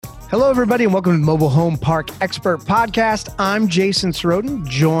Hello, everybody, and welcome to the Mobile Home Park Expert Podcast. I'm Jason Soroden,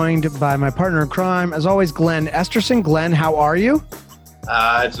 joined by my partner in crime, as always, Glenn Esterson. Glenn, how are you?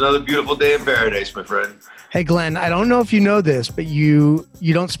 It's another beautiful day in paradise, my friend. Hey, Glenn, I don't know if you know this, but you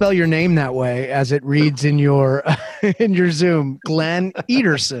don't spell your name that way as it reads in your in your Zoom. Glenn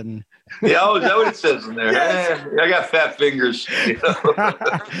Ederson. Yeah, is that what it says in there? Yes. I got fat fingers. You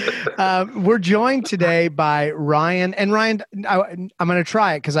know? We're joined today by Ryan. And Ryan, I'm going to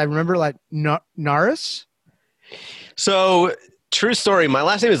try it because I remember Narus. So, true story. My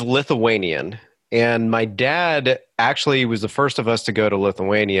last name is Lithuanian. And my dad actually was the first of us to go to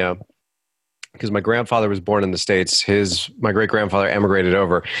Lithuania because my grandfather was born in the States. My great-grandfather emigrated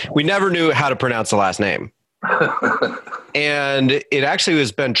over. We never knew how to pronounce the last name. And it actually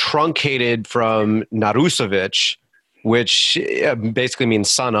has been truncated from Narusovich, which basically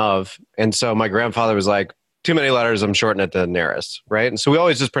means son of. And so my grandfather was like, too many letters, I'm shortening it to Narus, right? And so we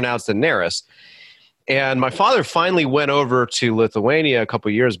always just pronounced it Narus. And my father finally went over to Lithuania a couple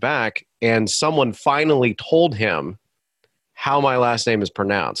of years back, and someone finally told him how my last name is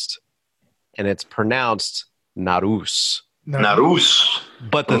pronounced. And it's pronounced Narus. Narus.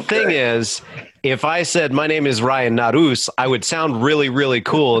 But the thing is, if I said my name is Ryan Narus, I would sound really, really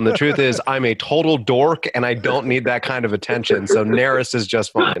cool. And the truth is, I'm a total dork, and I don't need that kind of attention. So Narus is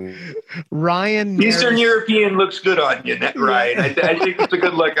just fine. Ryan Narus. Eastern European looks good on you, Ryan. I think it's a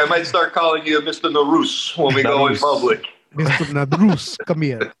good look. I might start calling you Mr. Narus when we go in public. Mr. Narus, come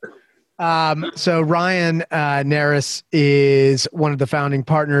here. So Ryan Narus is one of the founding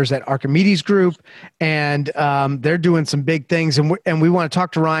partners at Archimedes Group, and they're doing some big things. And we want to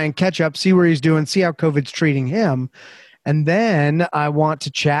talk to Ryan, catch up, see where he's doing, see how COVID's treating him. And then I want to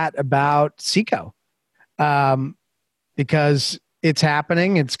chat about SECO because it's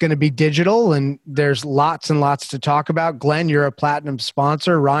happening. It's going to be digital, and there's lots and lots to talk about. Glenn, you're a platinum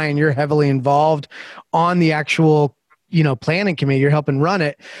sponsor. Ryan, you're heavily involved on the actual planning committee. You're helping run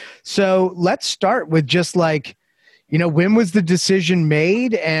it. So let's start with just when was the decision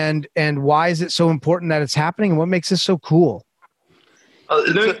made and why is it so important that it's happening and what makes this so cool?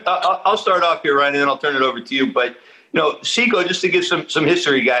 I'll start off here, Ryan, and then I'll turn it over to you. But, SECO, just to give some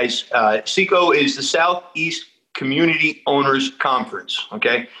history, guys, SECO is the Southeast Community Owners Conference.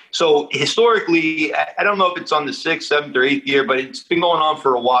 Okay. So historically, I don't know if it's on the 6th, 7th, or 8th year, but it's been going on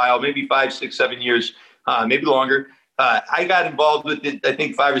for a while, maybe 5, 6, 7 years, maybe longer. I got involved with it, I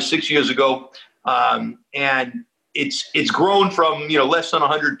think 5 or 6 years ago, and it's grown from less than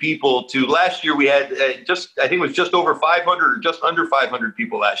 100 people to last year we had I think it was just over 500 or just under 500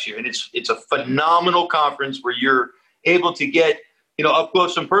 people last year, and it's a phenomenal conference where you're able to get up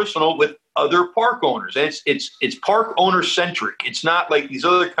close and personal with other park owners, and it's park owner centric. It's not like these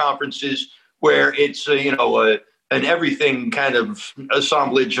other conferences where it's an everything kind of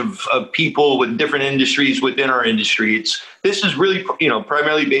assemblage of people with different industries within our industry. This is really,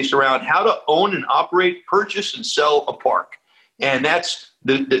 primarily based around how to own and operate, purchase and sell a park. And that's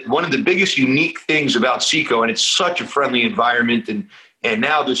one of the biggest unique things about SECO. And it's such a friendly environment. And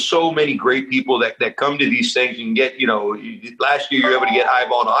now there's so many great people that come to these things and get, last year you were able to get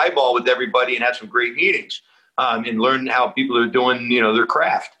eyeball to eyeball with everybody and have some great meetings and learn how people are doing, their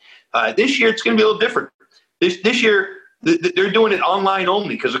craft. This year, it's going to be a little different. This year, they're doing it online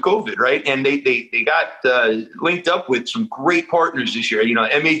only because of COVID, right? And they got linked up with some great partners this year.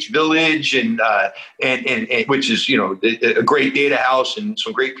 MH Village and which is a great data house and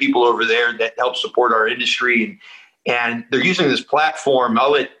some great people over there that help support our industry. And they're using this platform.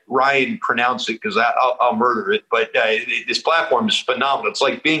 I'll let Ryan pronounce it because I'll murder it. But this platform is phenomenal. It's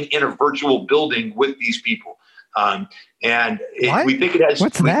like being in a virtual building with these people. We think it has.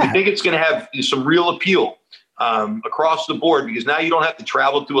 What's that? We think it's going to have some real appeal. Across the board, because now you don't have to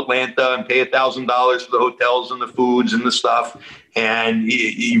travel to Atlanta and pay $1,000 for the hotels and the foods and the stuff, and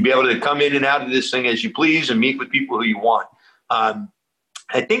you be able to come in and out of this thing as you please and meet with people who you want. I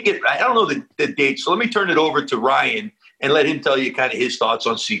don't know the date, so let me turn it over to Ryan and let him tell you kind of his thoughts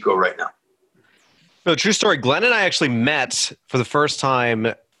on SECO right now. No, true story. Glenn and I actually met for the first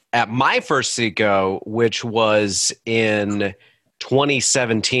time at my first SECO, which was in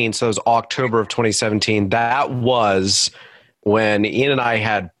 2017. So it was October of 2017. That was when Ian and I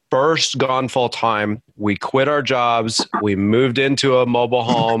had first gone full time. We quit our jobs. We moved into a mobile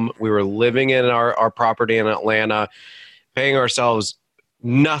home. We were living in our property in Atlanta, paying ourselves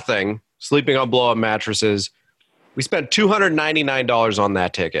nothing, sleeping on blow-up mattresses. We spent $299 on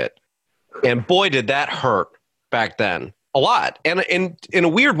that ticket. And boy, did that hurt back then. A lot. And in a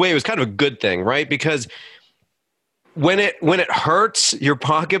weird way, it was kind of a good thing, right? Because when it hurts your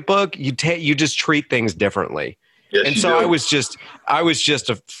pocketbook, you just treat things differently. Yes, And you so do. I was just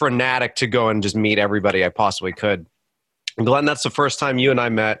a fanatic to go and just meet everybody I possibly could. Glenn, that's the first time you and I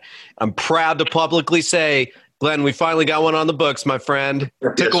met. I'm proud to publicly say, Glenn, we finally got one on the books, my friend.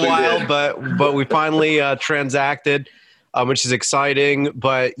 Took Yes, a we while, did. but we finally transacted, which is exciting.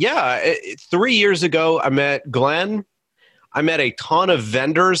 But yeah, 3 years ago, I met Glenn. I met a ton of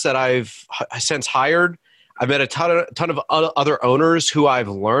vendors that I've since hired. I met a ton of other owners who I've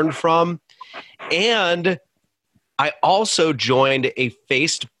learned from. And I also joined a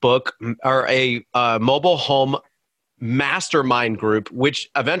Facebook or a mobile home mastermind group, which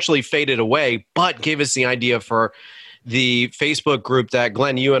eventually faded away, but gave us the idea for the Facebook group that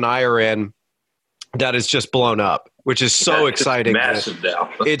Glenn, you and I are in, that is just blown up, which is so exciting. Massive now.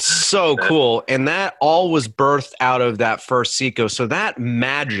 It's so cool. And that all was birthed out of that first SECO. So that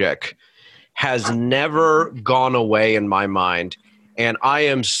magic has never gone away in my mind. And I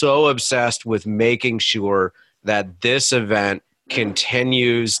am so obsessed with making sure that this event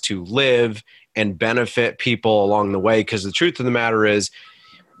continues to live and benefit people along the way. Because the truth of the matter is,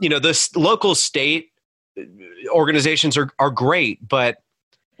 you know, this local state organizations are great, but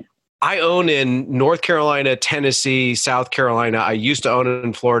I own in North Carolina, Tennessee, South Carolina. I used to own it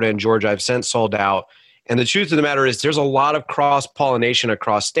in Florida and Georgia. I've since sold out. And the truth of the matter is there's a lot of cross-pollination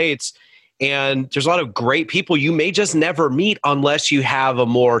across states, and there's a lot of great people you may just never meet unless you have a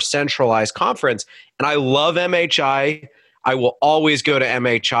more centralized conference. And I love MHI. I will always go to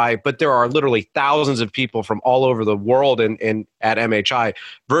MHI, but there are literally thousands of people from all over the world in at MHI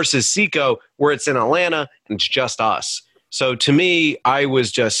versus SECO, where it's in Atlanta and it's just us. So to me, I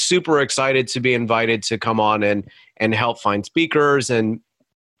was just super excited to be invited to come on and help find speakers and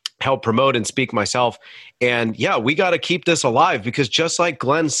help promote and speak myself. And yeah, we got to keep this alive because just like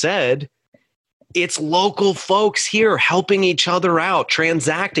Glenn said, it's local folks here helping each other out,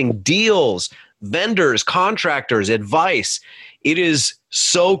 transacting deals, vendors, contractors, advice. It is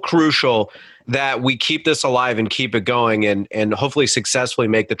so crucial that we keep this alive and keep it going and hopefully successfully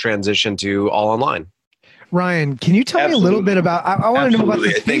make the transition to all online. Ryan, can you tell me a little bit about, I want to know about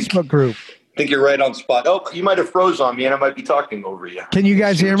this Facebook group. I think you're right on spot. Oh, you might have froze on me and I might be talking over you. Can you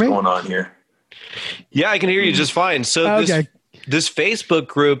guys hear me? What's going on here? Yeah, I can hear you just fine. So this Facebook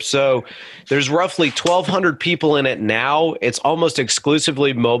group, so there's roughly 1,200 people in it now. It's almost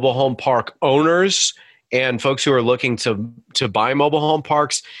exclusively mobile home park owners and folks who are looking to buy mobile home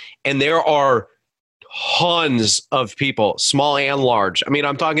parks. And there are tons of people, small and large. I mean,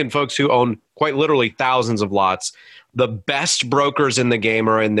 I'm talking folks who own quite literally thousands of lots. The best brokers in the game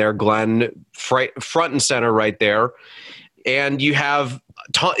are in there, Glenn, front and center right there. And you have,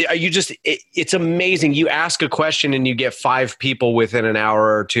 it's amazing. You ask a question and you get 5 people within an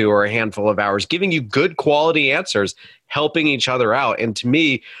hour or 2 or a handful of hours giving you good quality answers, helping each other out. And to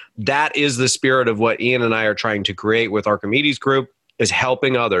me, that is the spirit of what Ian and I are trying to create with Archimedes Group, is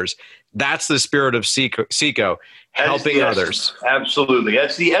helping others. That's the spirit of SECO, helping others. Absolutely.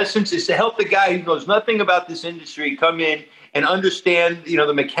 That's the essence, is to help the guy who knows nothing about this industry come in and understand, you know,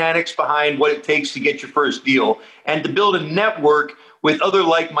 the mechanics behind what it takes to get your first deal, and to build a network with other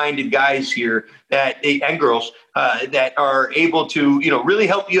like-minded guys here and girls that are able to, you know, really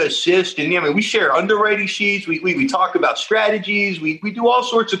help you assist. And I mean, we share underwriting sheets. We talk about strategies. We do all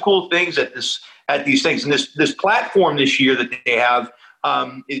sorts of cool things at these things. And this platform this year that they have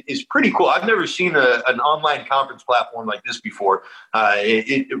is pretty cool. I've never seen an online conference platform like this before.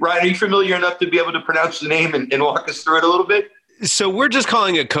 Ryan, are you familiar enough to be able to pronounce the name and walk us through it a little bit? So we're just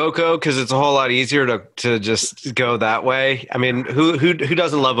calling it Coco because it's a whole lot easier to just go that way. I mean, who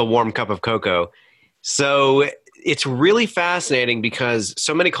doesn't love a warm cup of cocoa? So it's really fascinating because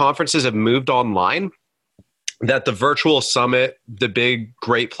so many conferences have moved online that the virtual summit, the big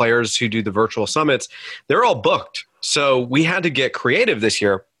great players who do the virtual summits, they're all booked. So we had to get creative this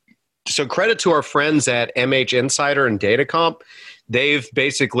year. So credit to our friends at MH Insider and Datacomp. They've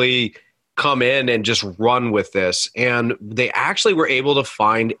basically come in and just run with this. And they actually were able to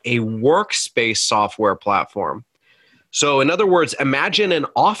find a workspace software platform. So in other words, imagine an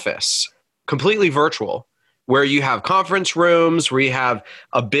office completely virtual where you have conference rooms, where you have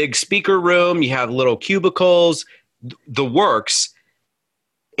a big speaker room, you have little cubicles, the works.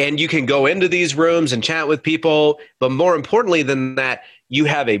 And you can go into these rooms and chat with people. But more importantly than that, you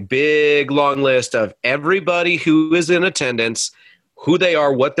have a big long list of everybody who is in attendance, who they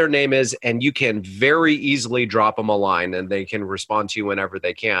are, what their name is, and you can very easily drop them a line and they can respond to you whenever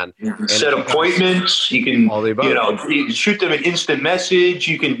they can. You can set appointments. You can, you can shoot them an instant message.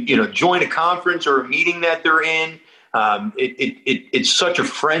 You can, join a conference or a meeting that they're in. It's such a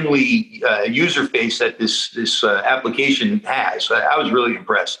friendly user face that this application has. I was really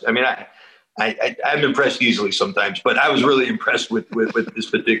impressed. I mean, I'm impressed easily sometimes, but I was really impressed with this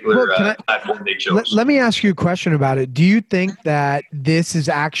particular platform they chose. Let me ask you a question about it. Do you think that this is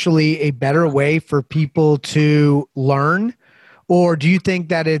actually a better way for people to learn? Or do you think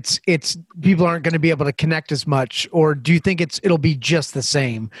that it's people aren't going to be able to connect as much? Or do you think it'll be just the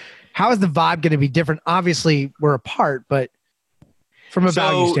same? How is the vibe going to be different? Obviously, we're apart, but from a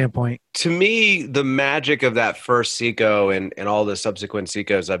value standpoint. To me, the magic of that first SECO and all the subsequent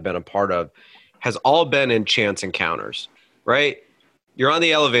SECOs I've been a part of has all been in chance encounters, right? You're on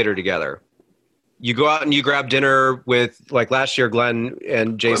the elevator together. You go out and you grab dinner with, like last year, Glenn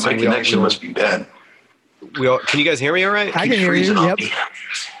and Jason. Boy, my connection must be bad. Can you guys hear me all right? I can hear you. Yep.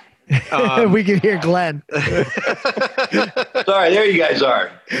 We can hear Glenn. Sorry, there you guys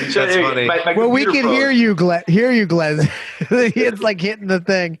are. That's funny. Well, we can hear you, Glenn. It's like hitting the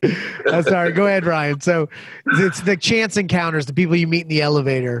thing. Sorry, go ahead, Ryan. So it's the chance encounters, the people you meet in the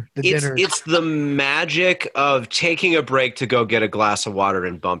elevator, the dinners. It's the magic of taking a break to go get a glass of water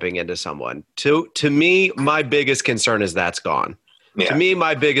and bumping into someone. To me, my biggest concern is that's gone. Yeah. To me,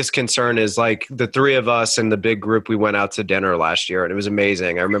 my biggest concern is like the three of us and the big group, we went out to dinner last year and it was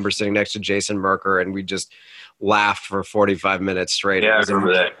amazing. I remember sitting next to Jason Merker and we just laughed for 45 minutes straight. Yeah, I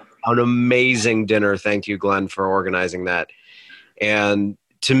remember that. An amazing dinner. Thank you, Glenn, for organizing that. And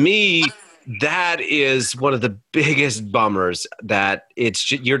to me, that is one of the biggest bummers that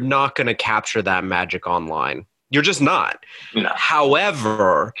you're not going to capture that magic online. You're just not. No.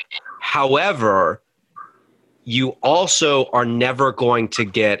 However, you also are never going to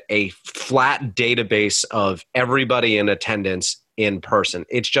get a flat database of everybody in attendance in person.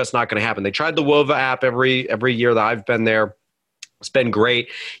 It's just not going to happen. They tried the WOVA app every year that I've been there. It's been great.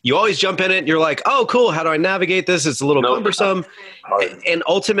 You always jump in it and you're like, oh, cool. How do I navigate this? It's a little cumbersome. And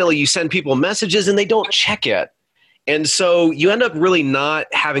ultimately you send people messages and they don't check it. And so you end up really not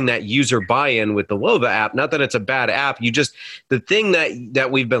having that user buy-in with the WOVA app. Not that it's a bad app. The thing that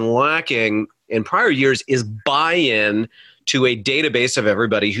we've been lacking in prior years is buy-in to a database of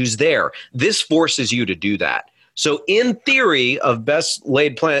everybody who's there. This forces you to do that. So in theory of best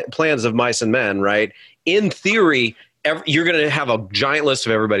laid plans of mice and men, right? In theory, you're going to have a giant list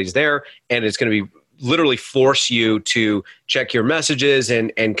of everybody's there, and it's going to be literally force you to check your messages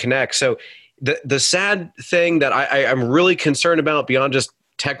and connect. So the sad thing that I'm really concerned about beyond just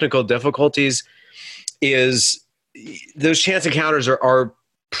technical difficulties is those chance encounters are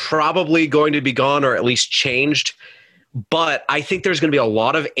probably going to be gone or at least changed. But I think there's going to be a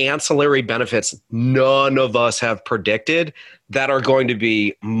lot of ancillary benefits none of us have predicted that are going to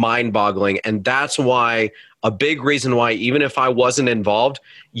be mind-boggling. And that's why a big reason why, even if I wasn't involved,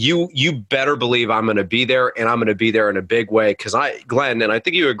 you better believe I'm going to be there, and I'm going to be there in a big way. Because Glenn, and I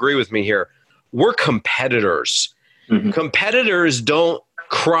think you agree with me here, we're competitors. Mm-hmm. Competitors don't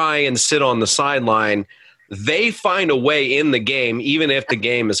cry and sit on the sideline. They find a way in the game, even if the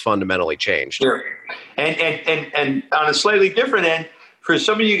game is fundamentally changed. Sure. And on a slightly different end, for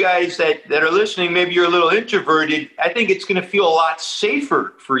some of you guys that are listening, maybe you're a little introverted. I think it's going to feel a lot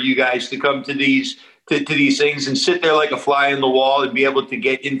safer for you guys to come to these things and sit there like a fly on the wall and be able to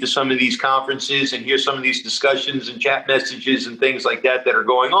get into some of these conferences and hear some of these discussions and chat messages and things like that are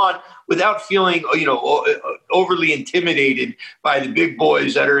going on without feeling, overly intimidated by the big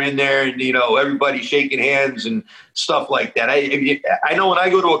boys that are in there and, everybody shaking hands and stuff like that. I know when I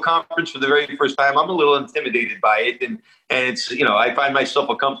go to a conference for the very first time, I'm a little intimidated by it. And it's, I find myself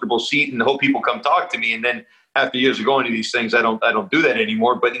a comfortable seat and hope people come talk to me. And then after years of going to these things, I don't do that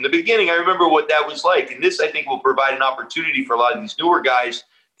anymore. But in the beginning, I remember what that was like. And this, I think, will provide an opportunity for a lot of these newer guys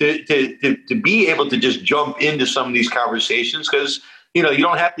to be able to just jump into some of these conversations because, you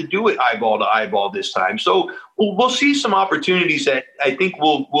don't have to do it eyeball to eyeball this time. So we'll see some opportunities that I think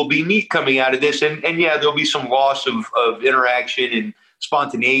will be neat coming out of this. And yeah, there'll be some loss of interaction and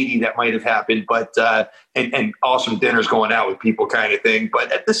spontaneity that might have happened, but and awesome dinners going out with people kind of thing. But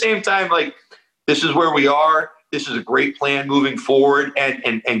at the same time, like, this is where we are. This is a great plan moving forward.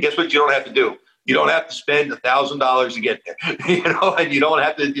 And guess what? You don't have to do. You don't have to spend $1,000 to get there, and you don't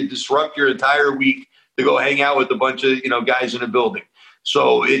have to disrupt your entire week to go hang out with a bunch of, guys in a building.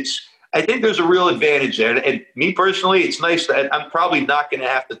 So I think there's a real advantage there. And me personally, it's nice that I'm probably not going to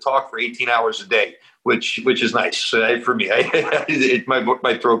have to talk for 18 hours a day, which is nice for me.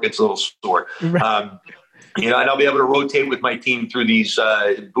 My throat gets a little sore. and I'll be able to rotate with my team through these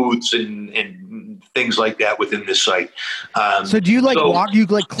booths and things like that within this site. So do you walk? You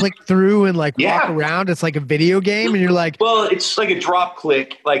click through and walk around? It's like a video game, and you're like, well, it's like a drop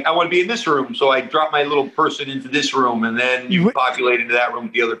click. Like I want to be in this room, so I drop my little person into this room, and then you populate into that room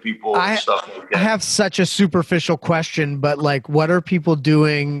with the other people and stuff like that. I have such a superficial question, but what are people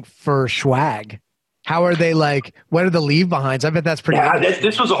doing for swag? How are they what are the leave behinds? I bet that's pretty. Yeah,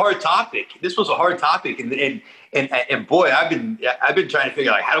 this was a hard topic. And boy, I've been trying to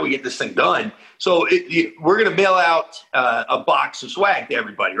figure out how do we get this thing done. So we're going to mail out a box of swag to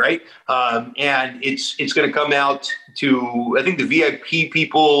everybody, right? And it's going to come out to, I think the VIP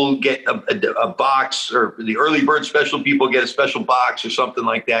people get a box, or the early bird special people get a special box or something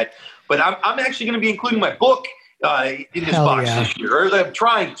like that. But I'm actually going to be including my book in this box this year, or I'm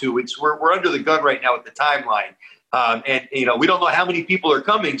trying to. We're under the gun right now with the timeline, and we don't know how many people are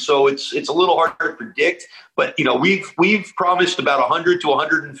coming, so it's a little hard to predict. But we've promised about 100 to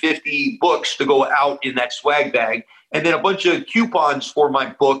 150 books to go out in that swag bag, and then a bunch of coupons for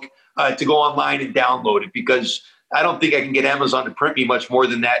my book to go online and download it, because I don't think I can get Amazon to print me much more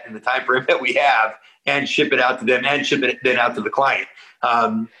than that in the time frame that we have, and ship it out to them and ship it then out to the client.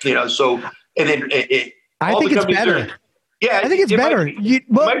 So and then I think it's better. I think it's better.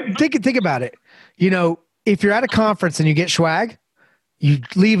 Think about it. If you're at a conference and you get swag, you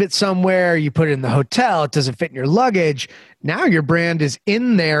leave it somewhere, you put it in the hotel, it doesn't fit in your luggage. Now your brand is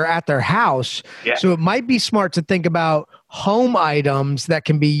in there at their house. Yeah. So it might be smart to think about home items that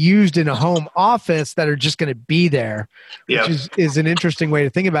can be used in a home office that are just going to be there, which is an interesting way to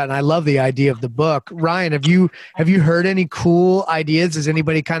think about it. And I love the idea of the book. Ryan, have you heard any cool ideas? Is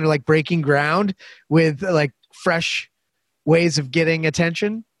anybody kind of breaking ground with fresh ways of getting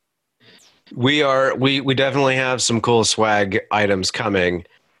attention? We definitely have some cool swag items coming.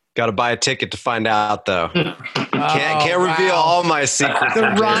 Got to buy a ticket to find out, though. Can't reveal all my secrets.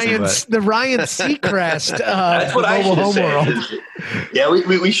 The Ryan Seacrest. That's what I should have said. Yeah,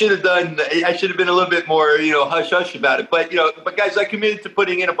 we should have done. I should have been a little bit more, hush hush about it. But guys, I committed to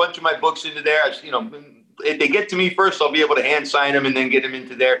putting in a bunch of my books into there. If they get to me first, I'll be able to hand sign them and then get them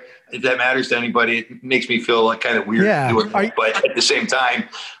into there. If that matters to anybody, it makes me feel kind of weird doing it. But at the same time,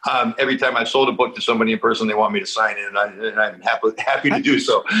 every time I've sold a book to somebody in person, they want me to sign it, and I'm happy to do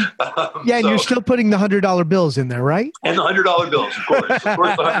so. And you're still putting the $100 bills in there, right? And the $100 bills, of course. Of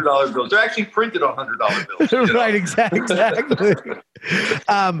course, the $100 bills. They're actually printed on $100 bills. Right, exactly.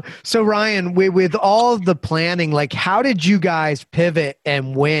 So Ryan, with all the planning, how did you guys pivot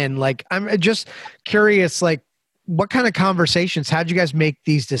and win? I'm just curious, what kind of conversations, how'd you guys make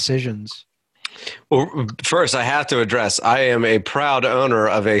these decisions? Well, first I have to address, I am a proud owner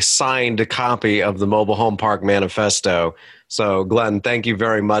of a signed copy of the Mobile Home Park Manifesto. So Glenn, thank you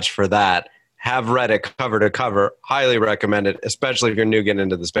very much for that. Have read it cover to cover. Highly recommend it, especially if you're new getting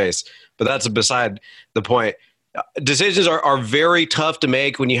into the space. But that's beside the point. Decisions are very tough to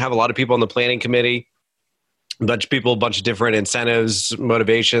make when you have a lot of people on the planning committee. A bunch of people, a bunch of different incentives,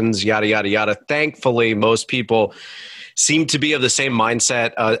 motivations, yada, yada, yada. Thankfully, most people seem to be of the same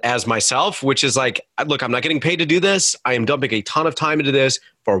mindset as myself, which is look, I'm not getting paid to do this. I am dumping a ton of time into this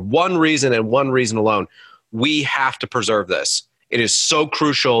for one reason and one reason alone. We have to preserve this. It is so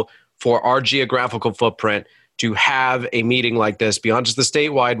crucial for our geographical footprint to have a meeting like this beyond just the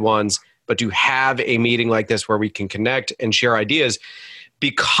statewide ones, but to have a meeting like this where we can connect and share ideas.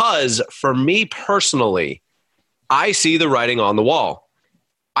 Because for me personally, I see the writing on the wall.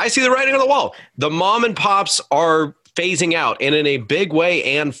 The mom and pops are phasing out, and in a big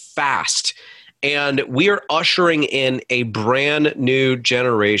way and fast. And we are ushering in a brand new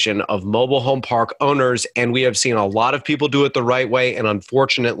generation of mobile home park owners. And we have seen a lot of people do it the right way. And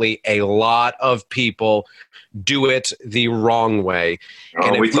unfortunately, a lot of people do it the wrong way.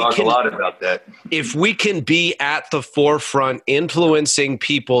 And we talk a lot about that. If we can be at the forefront, influencing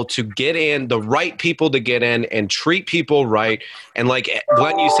people to get in, the right people to get in and treat people right. And like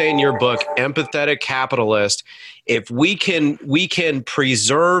Glenn, you say in your book, empathetic capitalist, if we can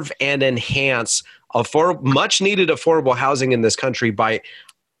preserve and enhance much needed affordable housing in this country by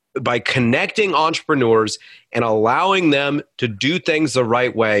connecting entrepreneurs and allowing them to do things the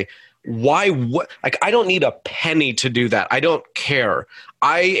right way. I don't need a penny to do that. I don't care.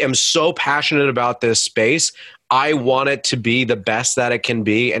 I am so passionate about this space. I want it to be the best that it can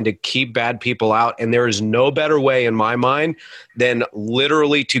be and to keep bad people out. And there is no better way in my mind than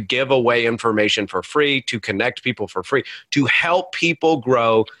literally to give away information for free, to connect people for free, to help people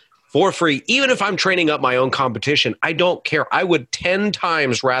grow for free. Even if I'm training up my own competition, I don't care. I would 10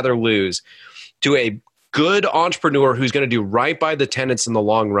 times rather lose to a good entrepreneur who's going to do right by the tenants in the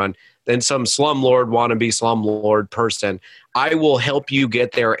long run than some slumlord wannabe slumlord person. I will help you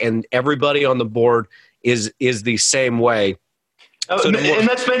get there, and everybody on the board is the same way. So and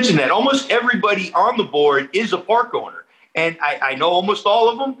let's mention that almost everybody on the board is a park owner, and I know almost all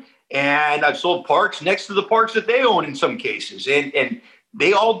of them. And I've sold parks next to the parks that they own in some cases, and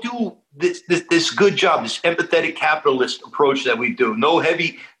they all do this good job, this empathetic capitalist approach that we do. No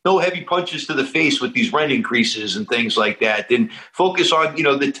heavy punches to the face with these rent increases and things like that. And focus on,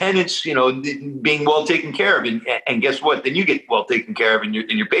 the tenants, being well taken care of. And guess what? Then you get well taken care of, and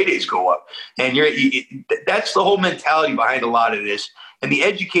your paydays go up. And that's the whole mentality behind a lot of this. And the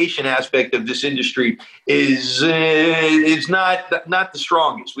education aspect of this industry is not the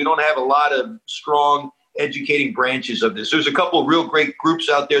strongest. We don't have a lot of strong educating branches of this. There's a couple of real great groups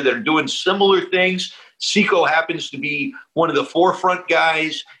out there that are doing similar things. SECO happens to be one of the forefront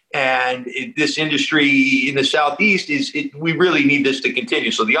guys, and this industry in the Southeast we really need this to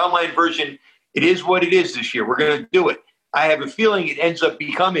continue. So the online version, it is what it is this year. We're going to do it. I have a feeling it ends up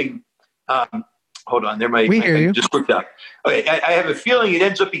becoming, hold on, we hear you. Just clicked out. Okay, I have a feeling it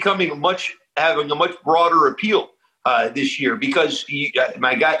ends up becoming having a much broader appeal this year because,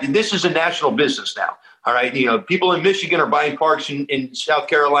 my God, this is a national business now. All right. People in Michigan are buying parks in South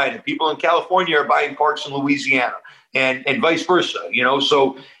Carolina. People in California are buying parks in Louisiana and vice versa.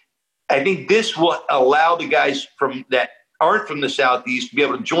 So I think this will allow the guys that aren't from the Southeast to be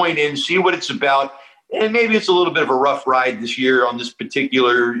able to join in, see what it's about. And maybe it's a little bit of a rough ride this year on this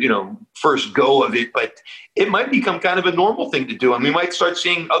particular, first go of it, but it might become kind of a normal thing to do. And we might start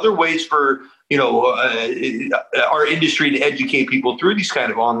seeing other ways for, our industry to educate people through these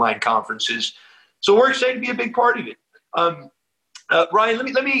kind of online conferences. So we're excited to be a big part of it.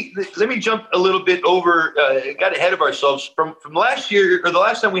 Ryan, let me jump a little bit over. Got ahead of ourselves from last year, or the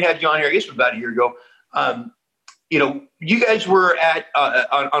last time we had you on here. I guess it was about a year ago. You guys were at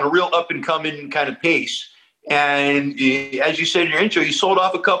on a real up and coming kind of pace, and as you said in your intro, you sold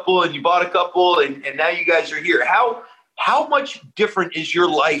off a couple and you bought a couple, and now you guys are here. How much different is your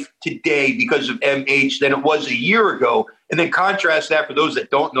life today because of MH than it was a year ago? And then contrast that for those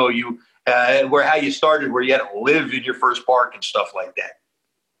that don't know you. How you started, where you had to live in your first park and stuff like that.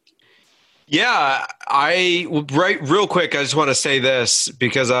 Yeah, real quick, I just want to say this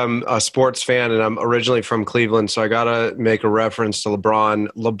because I'm a sports fan and I'm originally from Cleveland, so I got to make a reference to LeBron.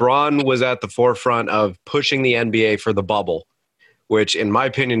 LeBron was at the forefront of pushing the NBA for the bubble, which in my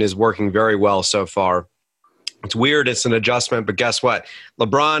opinion is working very well so far. It's weird, it's an adjustment, but guess what?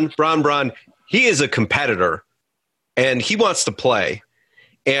 LeBron, he is a competitor and he wants to play.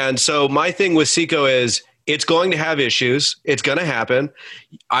 And so my thing with SECO is it's going to have issues. It's going to happen.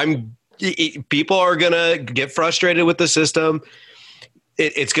 People are going to get frustrated with the system.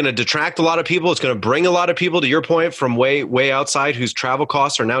 It's going to detract a lot of people. It's going to bring a lot of people, to your point, from way outside whose travel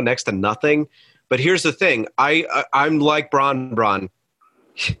costs are now next to nothing. But here's the thing. I'm like Bron.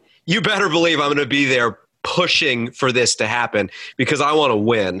 You better believe I'm going to be there pushing for this to happen because I want to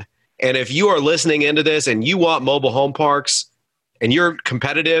win. And if you are listening into this and you want mobile home parks, and you're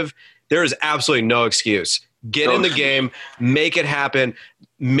competitive, there is absolutely no excuse. Get in the game, make it happen,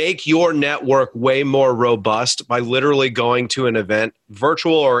 make your network way more robust by literally going to an event,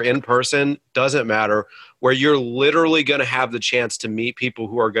 virtual or in person, doesn't matter, where you're literally going to have the chance to meet people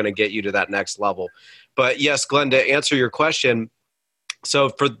who are going to get you to that next level. But yes, Glenn, to answer your question, so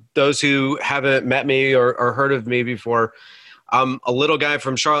for those who haven't met me or heard of me before, I'm a little guy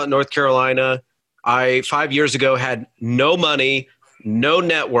from Charlotte, North Carolina. I 5 years ago had no money, no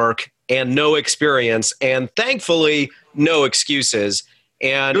network, and no experience, and thankfully, no excuses.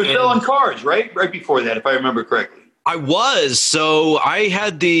 And you were selling cars, right? Right before that, if I remember correctly. I was. So I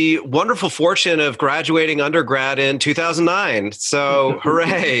had the wonderful fortune of graduating undergrad in 2009. So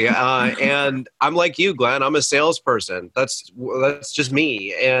hooray. And I'm like you, Glenn. I'm a salesperson. That's just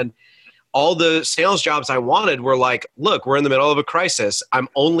me. And all the sales jobs I wanted were like, look, we're in the middle of a crisis. I'm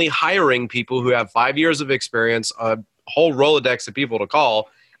only hiring people who have 5 years of experience, a whole Rolodex of people to call,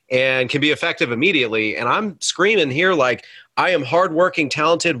 and can be effective immediately. And I'm screaming here like, I am hardworking,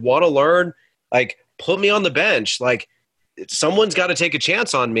 talented, want to learn. Like, put me on the bench. Like, someone's got to take a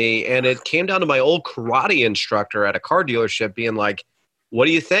chance on me. And it came down to my old karate instructor at a car dealership being like, what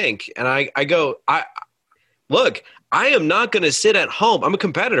do you think? And I go, look, I am not going to sit at home. I'm a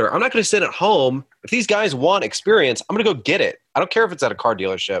competitor. I'm not going to sit at home. If these guys want experience, I'm going to go get it. I don't care if it's at a car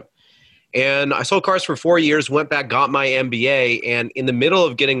dealership. And I sold cars for 4 years, went back, got my MBA. And in the middle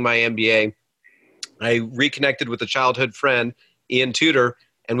of getting my MBA, I reconnected with a childhood friend, Ian Tudor,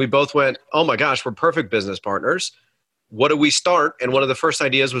 and we both went, oh my gosh, we're perfect business partners. what do we start? And one of the first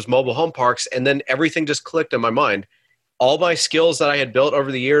ideas was mobile home parks. And then everything just clicked in my mind. All my skills that I had built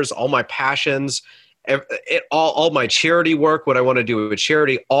over the years, all my passions, all my charity work, what I want to do with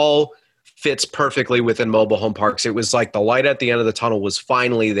charity, all fits perfectly within mobile home parks. It was like the light at the end of the tunnel was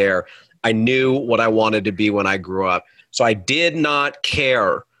finally there. I knew what I wanted to be when I grew up. So I did not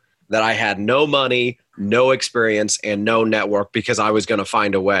care that I had no money, no experience, and no network, because I was going to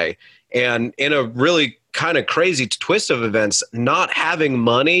find a way. And in a really kind of crazy twist of events, not having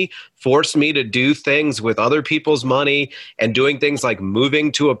money forced me to do things with other people's money, and doing things like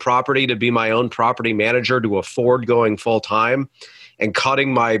moving to a property to be my own property manager to afford going full time, and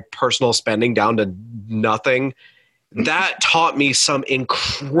cutting my personal spending down to nothing. That taught me some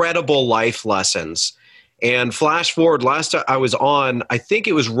incredible life lessons. And flash forward, last I was on, I think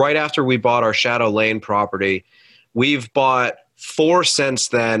it was right after we bought our Shadow Lane property. We've bought 4 since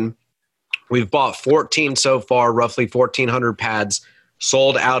then. We've bought 14 so far, roughly 1,400 pads,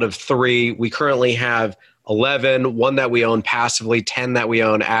 sold out of 3. We currently have 11, 1 that we own passively, 10 that we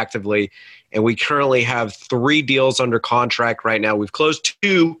own actively. And we currently have 3 deals under contract right now. We've closed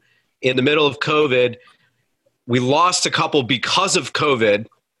 2 in the middle of COVID. We lost a couple because of COVID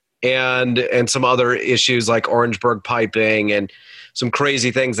and some other issues like Orangeburg piping and some crazy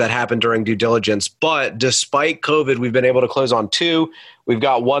things that happened during due diligence. But despite COVID, we've been able to close on 2. We've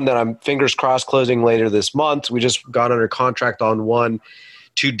got 1 that I'm fingers crossed closing later this month. We just got under contract on 1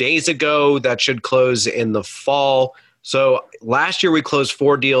 2 days ago that should close in the fall. So last year we closed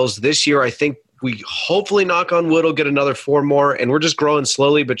 4 deals. This year, I think we hopefully, knock on wood, will get another 4 more. And we're just growing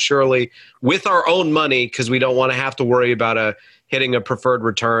slowly but surely with our own money, because we don't want to have to worry about hitting a preferred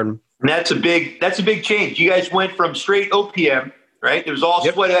return. And that's a big change. You guys went from straight OPM, right? It was all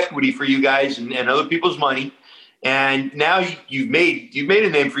sweat equity for you guys and other people's money. And now you've made a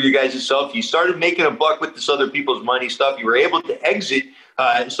name for you guys yourself. You started making a buck with this other people's money stuff. You were able to exit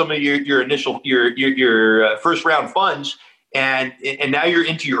some of your initial first round funds, and now you're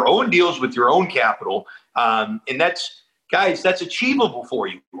into your own deals with your own capital. And that's achievable for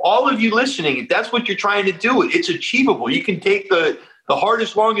you. All of you listening, if that's what you're trying to do, it's achievable. You can take the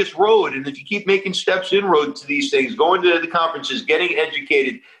hardest, longest road, and if you keep making steps inroad to these things, going to the conferences, getting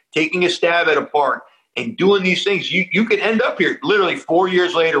educated, taking a stab at a park, and doing these things, you could end up here literally 4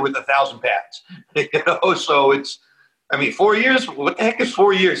 years later with 1,000 pads. So 4 years. What the heck is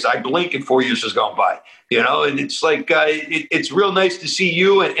 4 years? I blink and 4 years has gone by. And it's like it's real nice to see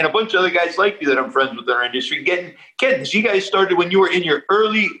you and a bunch of other guys like you that I'm friends with in our industry getting this. You guys started when you were in your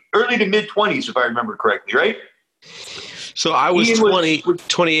early to mid 20s, if I remember correctly, right? So I was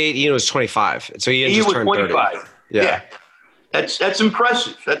 28. Ian was 25. So Ian just turned 25. 30. Yeah. That's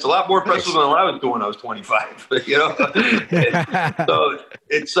impressive. That's a lot more impressive than what I was doing when I was 25. So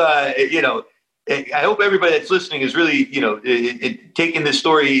it's I hope everybody that's listening is really taking this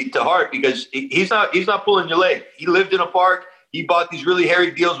story to heart, because he's not pulling your leg. He lived in a park. He bought these really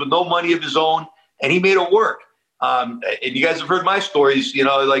hairy deals with no money of his own, and he made it work. And you guys have heard my stories.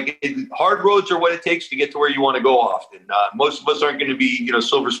 Hard roads are what it takes to get to where you want to go often. Most of us aren't going to be,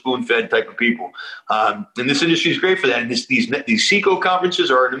 silver spoon fed type of people. And this industry is great for that. And these SECO conferences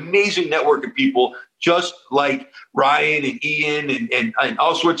are an amazing network of people, just like Ryan and Ian and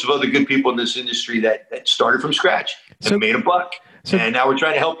all sorts of other good people in this industry that started from scratch and made a buck. And now we're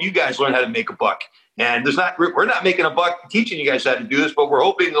trying to help you guys learn how to make a buck. And we're not making a buck teaching you guys how to do this, but we're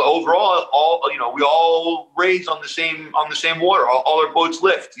hoping overall, we all raise on the same water. All our boats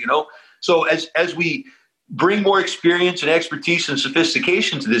lift. So as we bring more experience and expertise and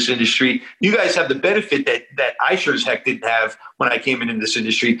sophistication to this industry, you guys have the benefit that I sure as heck didn't have when I came into this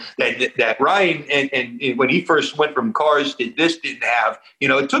industry. That Ryan and when he first went from cars to this didn't have.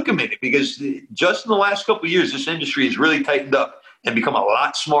 It took a minute, because just in the last couple of years, this industry has really tightened up and become a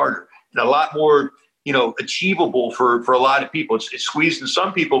lot smarter and a lot more achievable for a lot of people. It's squeezing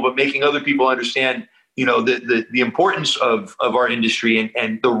some people, but making other people understand, the importance of our industry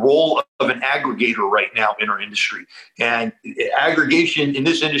and the role of an aggregator right now in our industry. And aggregation in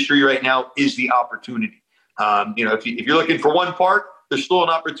this industry right now is the opportunity. If you're looking for one part, there's still an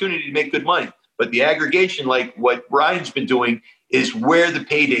opportunity to make good money. But the aggregation, like what Ryan's been doing, is where the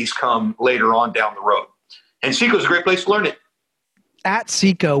paydays come later on down the road. And SECO is a great place to learn it. At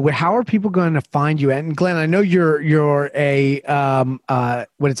SECO, how are people going to find you? And Glenn, I know you're a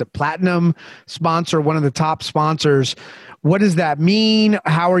platinum sponsor, one of the top sponsors. What does that mean?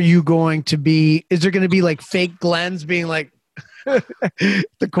 How are you going to be? Is there going to be like fake Glens being like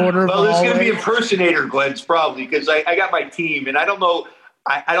the corner? Well, there's going to be impersonator Glens probably, because I got my team, and I don't know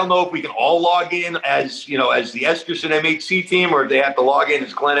if we can all log in as the Esterson MHC team, or if they have to log in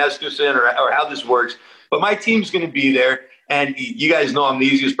as Glenn Esterson, or how this works. But my team's going to be there. And you guys know I'm the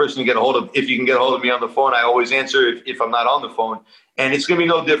easiest person to get a hold of. If you can get a hold of me on the phone, I always answer if I'm not on the phone. And it's going to be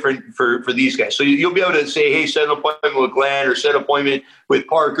no different for these guys. So you'll be able to say, hey, set an appointment with Glenn, or set an appointment with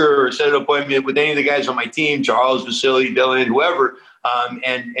Parker, or set an appointment with any of the guys on my team, Charles, Vasily, Dylan, whoever,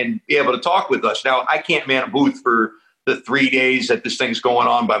 and be able to talk with us. Now, I can't man a booth for the 3 days that this thing's going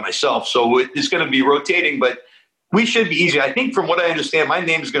on by myself. So it's going to be rotating, but we should be easy. I think from what I understand, my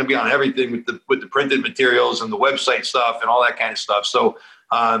name is going to be on everything with the printed materials and the website stuff and all that kind of stuff. So,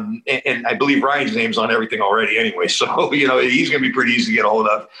 and I believe Ryan's name's on everything already anyway. So, he's going to be pretty easy to get a hold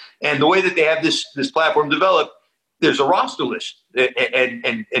of. And the way that they have this platform developed, there's a roster list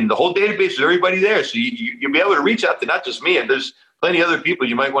and the whole database of everybody there. So you'll be able to reach out to not just me, and there's plenty of other people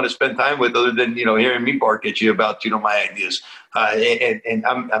you might want to spend time with other than, hearing me bark at you about, my ideas. And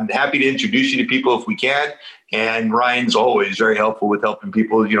I'm happy to introduce you to people if we can. And Ryan's always very helpful with helping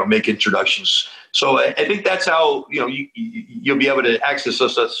people, make introductions. So I think that's how, you'll be able to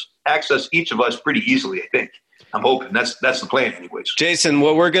access each of us pretty easily, I think. I'm hoping that's the plan anyways. Jason,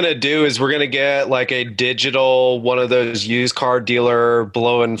 what we're going to do is we're going to get like a digital, one of those used car dealer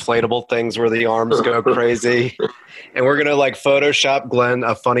blow inflatable things where the arms go crazy. And we're going to like Photoshop Glenn,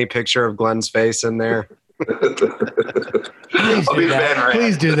 a funny picture of Glenn's face in there. Please do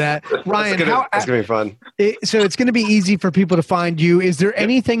that. Ryan, it's going to be fun. So it's going to be easy for people to find you. Is there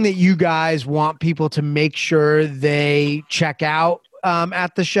anything that you guys want people to make sure they check out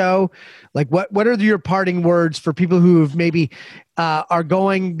at the show? Like what are your parting words for people who have maybe are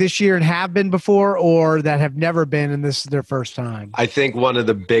going this year and have been before, or that have never been and this is their first time? I think one of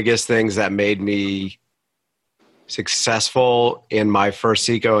the biggest things that made me successful in my first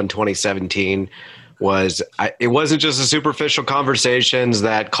SECO in 2017 was it wasn't just the superficial conversations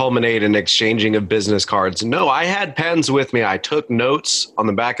that culminate in exchanging of business cards. No, I had pens with me. I took notes on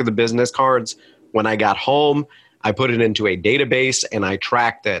the back of the business cards. When I got home, I put it into a database and I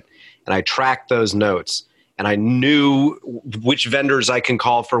tracked it. And I tracked those notes. And I knew which vendors I can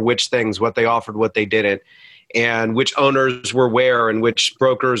call for which things, what they offered, what they didn't, and which owners were where and which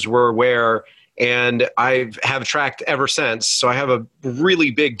brokers were where. And I have tracked ever since. So I have a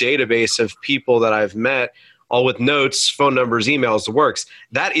really big database of people that I've met, all with notes, phone numbers, emails, the works.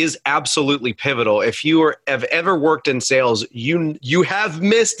 That is absolutely pivotal. If you have ever worked in sales, you have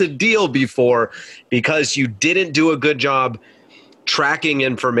missed a deal before because you didn't do a good job tracking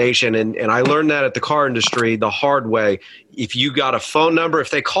information. And I learned that at the car industry the hard way. If you got a phone number,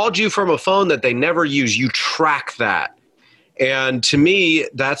 if they called you from a phone that they never use, you track that. And to me,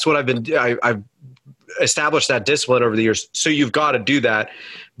 that's what I've established that discipline over the years. So you've got to do that.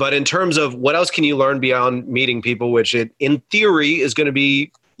 But in terms of what else can you learn beyond meeting people, which in theory is going to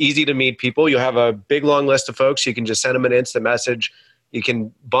be easy to meet people. You'll have a big, long list of folks. You can just send them an instant message. You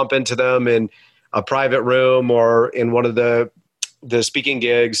can bump into them in a private room or in one of the speaking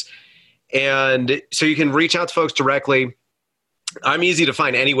gigs. And so you can reach out to folks directly. I'm easy to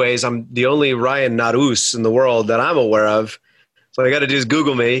find anyways. I'm the only Ryan Narus in the world that I'm aware of. So all I got to do is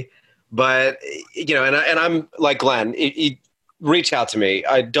Google me. But, and I'm like Glenn, reach out to me.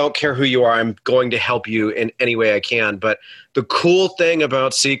 I don't care who you are. I'm going to help you in any way I can. But the cool thing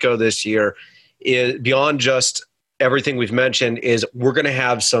about SECO this year is, beyond just everything we've mentioned, is we're going to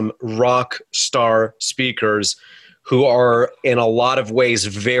have some rock star speakers who are in a lot of ways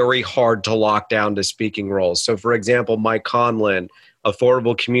very hard to lock down to speaking roles. So for example, Mike Conlin,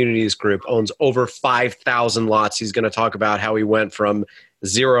 Affordable Communities Group, owns over 5,000 lots. He's going to talk about how he went from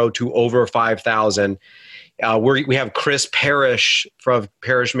 0 to over 5,000. We have Chris Parrish from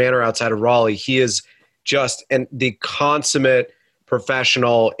Parrish Manor outside of Raleigh. He is just the consummate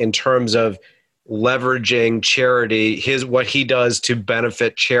professional in terms of leveraging charity, what he does to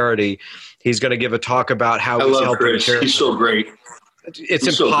benefit charity. He's going to give a talk about how he's helping Chris. charity. He's so great.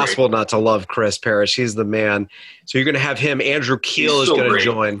 It's impossible not to love Chris Parrish. He's the man. So you're going to have him. Andrew Keel is going to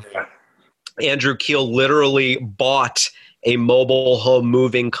join. Yeah. Andrew Keel literally bought a mobile home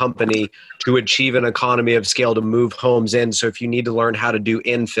moving company to achieve an economy of scale to move homes in. So if you need to learn how to do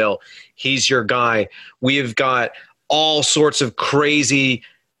infill, he's your guy. We've got all sorts of crazy,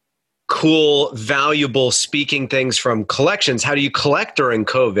 cool, valuable speaking things from collections. How do you collect during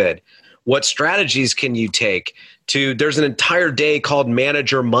COVID? What strategies can you take? There's an entire day called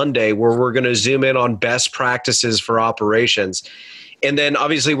Manager Monday where we're going to zoom in on best practices for operations. And then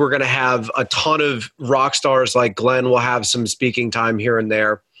obviously we're going to have a ton of rock stars like Glenn will have some speaking time here and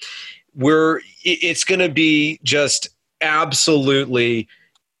there. It's going to be just absolutely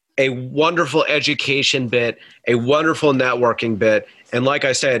a wonderful education bit, a wonderful networking bit. And like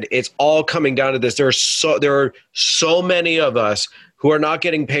I said, it's all coming down to this. There are so many of us who are not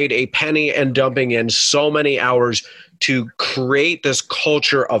getting paid a penny and dumping in so many hours to create this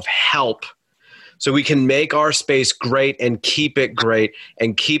culture of help so we can make our space great and keep it great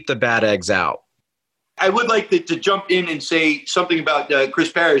and keep the bad eggs out. I would like to jump in and say something about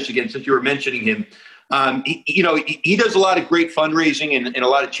Chris Parrish again, since you were mentioning him. He does a lot of great fundraising and a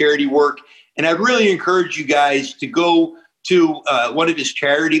lot of charity work. And I'd really encourage you guys to go to one of his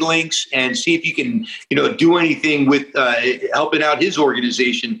charity links and see if you can, do anything with helping out his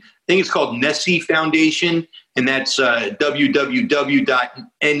organization. I think it's called Nessie Foundation, and that's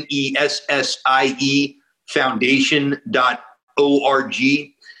www.nessiefoundation.org.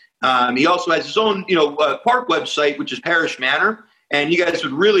 He also has his own, park website, which is Parish Manor. And you guys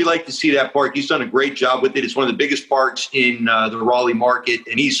would really like to see that park. He's done a great job with it. It's one of the biggest parks in the Raleigh market.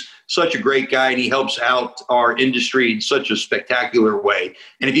 And he's such a great guy, and he helps out our industry in such a spectacular way.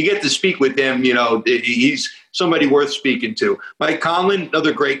 And if you get to speak with him, he's somebody worth speaking to. Mike Conlon,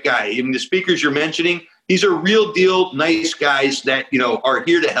 another great guy. Even the speakers you're mentioning, these are real deal, nice guys that, are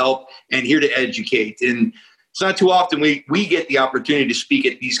here to help and here to educate. And it's not too often we get the opportunity to speak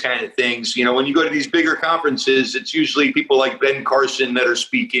at these kind of things. When you go to these bigger conferences, it's usually people like Ben Carson that are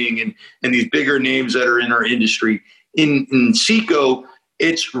speaking and these bigger names that are in our industry. In SECO,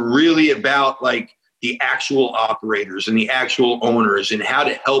 it's really about like the actual operators and the actual owners and how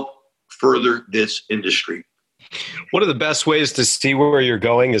to help further this industry. One of the best ways to see where you're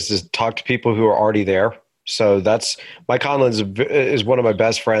going is to talk to people who are already there. So that's Mike Conlon is one of my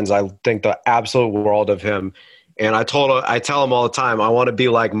best friends. I think the absolute world of him. And I tell him all the time, I want to be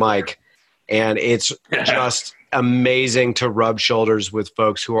like Mike. And it's just amazing to rub shoulders with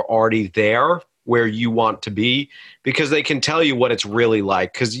folks who are already there where you want to be, because they can tell you what it's really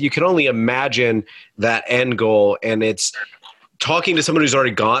like. Because you can only imagine that end goal. And it's talking to someone who's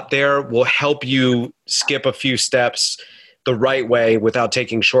already got there will help you skip a few steps the right way without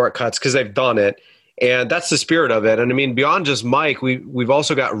taking shortcuts because they've done it. And that's the spirit of it. And I mean, beyond just Mike, we've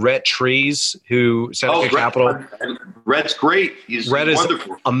also got Rhett Trees, who Seneca Capital. Rhett's great. He's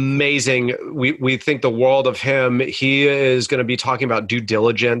wonderful. Amazing. We think the world of him. He is going to be talking about due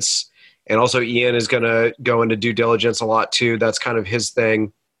diligence. And also Ian is going to go into due diligence a lot too. That's kind of his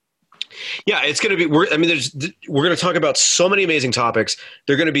thing. Yeah, it's going to be, we're going to talk about so many amazing topics.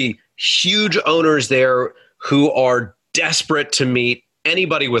 There are going to be huge owners there who are desperate to meet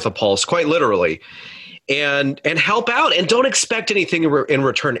anybody with a pulse, quite literally, and help out and don't expect anything in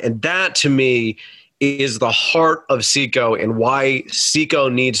return. And that to me is the heart of SECO and why SECO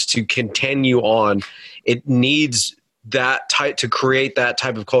needs to continue on. It needs that type to create that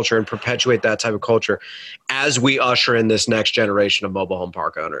type of culture and perpetuate that type of culture as we usher in this next generation of mobile home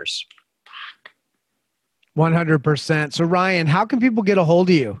park owners. 100%. So Ryan, how can people get a hold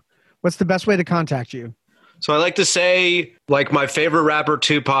of you? What's the best way to contact you? So I like to say, like my favorite rapper,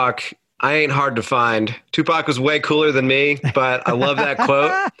 Tupac, I ain't hard to find. Tupac was way cooler than me, but I love that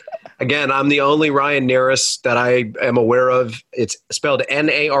quote. Again, I'm the only Ryan Narus that I am aware of. It's spelled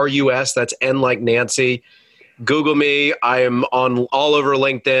Narus. That's N like Nancy. Google me. I am on all over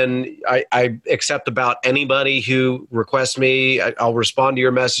LinkedIn. I accept about anybody who requests me. I'll respond to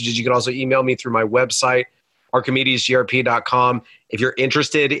your messages. You can also email me through my website, ArchimedesGRP.com. If you're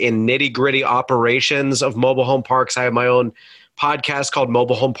interested in nitty-gritty operations of mobile home parks, I have my own podcast called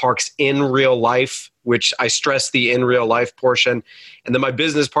Mobile Home Parks in Real Life, which I stress the in real life portion. And then my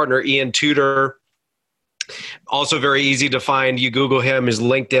business partner, Ian Tudor, also very easy to find. You Google him. His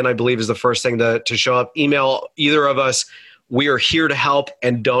LinkedIn, I believe, is the first thing to show up. Email either of us. We are here to help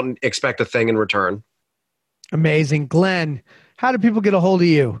and don't expect a thing in return. Amazing. Glenn, how do people get a hold of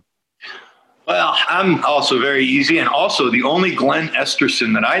you? Well, I'm also very easy, and also the only Glenn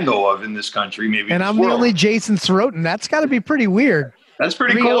Esterson that I know of in this country, maybe. And I'm the only Jason Sorotin. That's got to be pretty weird. That's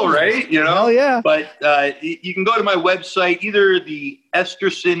pretty cool, right? Hell yeah. But you can go to my website, either the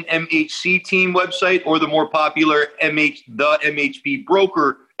Esterson MHC team website or the more popular the MHP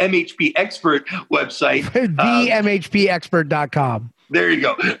broker, MHP expert website. TheMHPexpert.com. There you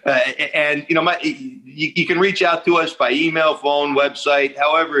go. And you can reach out to us by email, phone, website,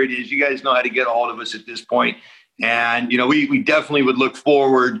 however it is. You guys know how to get a hold of us at this point. And, we definitely would look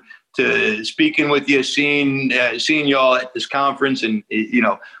forward to speaking with you, seeing y'all at this conference. And,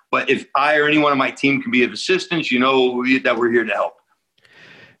 but if I or anyone on my team can be of assistance, that we're here to help.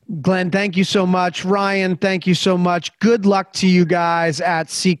 Glenn, thank you so much. Ryan, thank you so much. Good luck to you guys at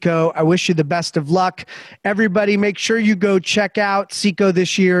SECO. I wish you the best of luck. Everybody, make sure you go check out SECO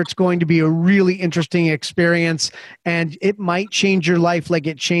this year. It's going to be a really interesting experience, and it might change your life like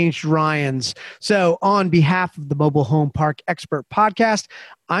it changed Ryan's. So on behalf of the Mobile Home Park Expert Podcast,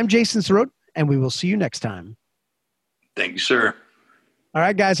 I'm Jason Sorotin, and we will see you next time. Thank you, sir. All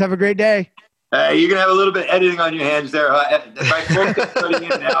right, guys, have a great day. You're going to have a little bit of editing on your hands there. Huh? My phone keeps cutting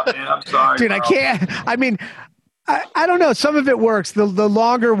in and out, man. I'm sorry. Dude, Carl. I can't. I mean, I don't know. Some of it works. The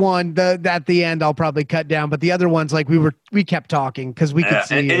longer one, at the end, I'll probably cut down. But the other ones, like we kept talking because we could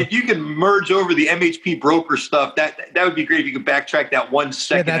see. And if you can merge over the MHP broker stuff, that would be great. If you could backtrack that 1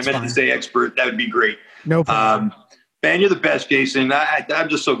 second. I meant to say expert. That would be great. No problem. Man, you're the best, Jason. I'm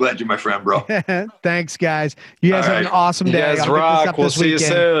just so glad you're my friend, bro. Thanks, guys. You guys have an awesome day. You guys rock. We'll see you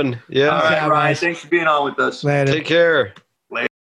soon. Yeah. All right, Ryan. Thanks for being on with us. Later. Take care.